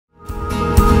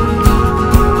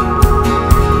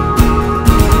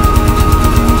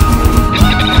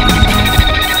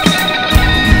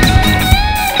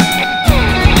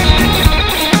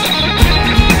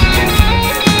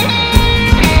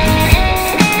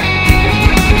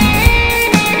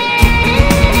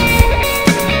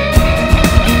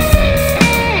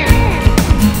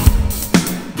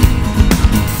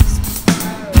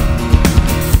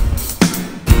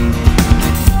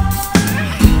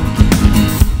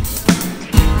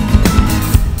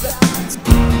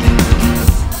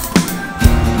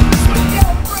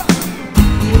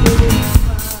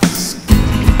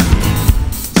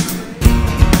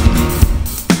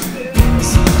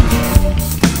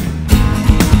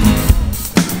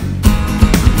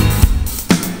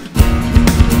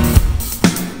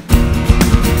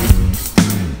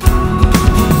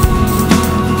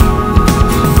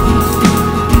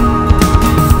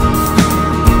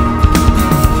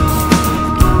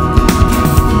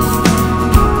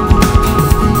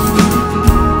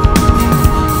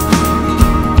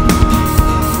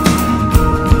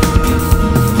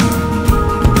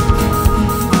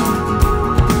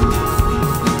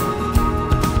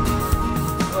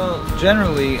Well,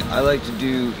 generally, I like to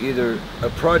do either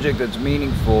a project that's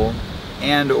meaningful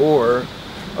and/or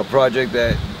a project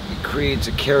that creates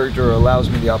a character or allows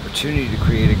me the opportunity to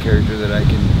create a character that I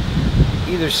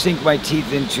can either sink my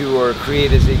teeth into or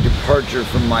create as a departure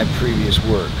from my previous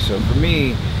work. So for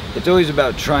me, it's always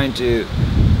about trying to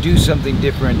do something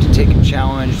different, to take a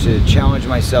challenge, to challenge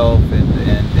myself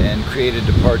and create a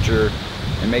departure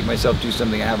and make myself do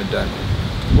something I haven't done.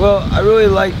 Well, I really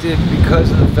liked it because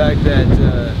of the fact that,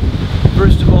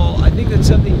 first of all, I think that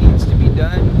something needs to be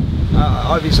done.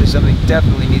 Obviously, something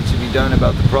definitely needs to be done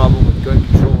about the problem with gun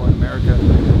control in America.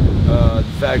 The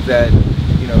fact that,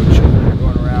 you know, children are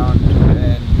going around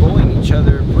and bullying each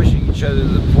other, pushing each other to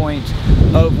the point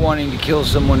of wanting to kill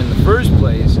someone in the first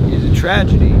place is a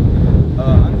tragedy.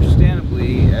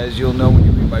 Understandably, as you'll know when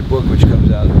you read my book, which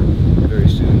comes out very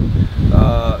soon,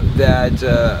 that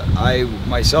I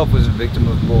myself was a victim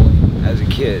of bullying as a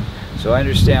kid. So I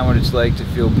understand what it's like to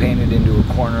feel painted into a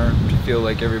corner, to feel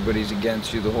like everybody's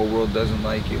against you, the whole world doesn't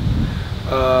like you.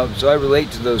 So I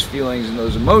relate to those feelings and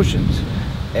those emotions.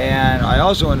 And I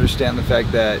also understand the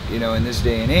fact that, you know, in this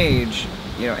day and age,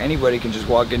 you know, anybody can just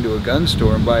walk into a gun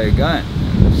store and buy a gun.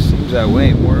 It seems that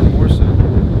way more and more so.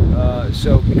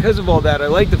 So because of all that, I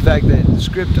like the fact that the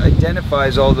script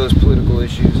identifies all those political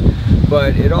issues,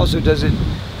 but it also doesn't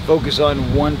focus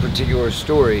on one particular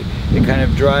story. It kind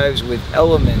of drives with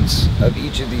elements of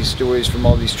each of these stories from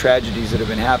all these tragedies that have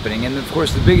been happening. And of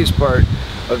course, the biggest part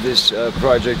of this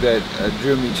project that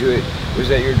drew me to it was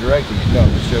that you're directing it. No,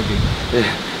 I'm just joking.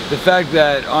 The fact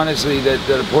that, honestly, that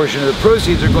a portion of the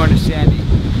proceeds are going to Sandy,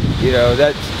 you know,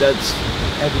 that's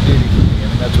heavy duty for me. I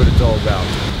mean, that's what it's all about.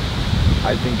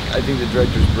 I think the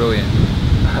director's brilliant.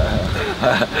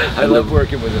 I love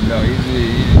working with him. No, he's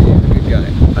a good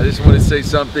guy. I just want to say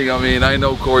something. I mean, I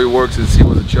know Cori works since he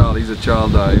was a child. He's a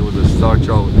child. He was a star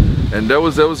child, and that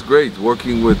was great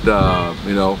working with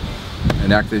you know,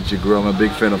 an actor that you grew up. I'm a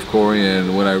big fan of Cori,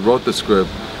 and when I wrote the script,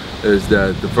 is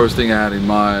that the first thing I had in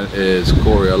mind is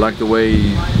Cori. I like the way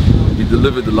he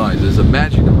delivered the lines. There's a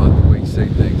magic about the way he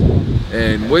says things.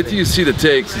 And wait till you see the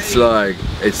takes. It's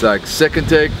like second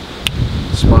take,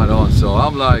 spot on. So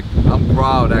I'm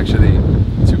proud actually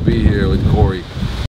to be here with Cori.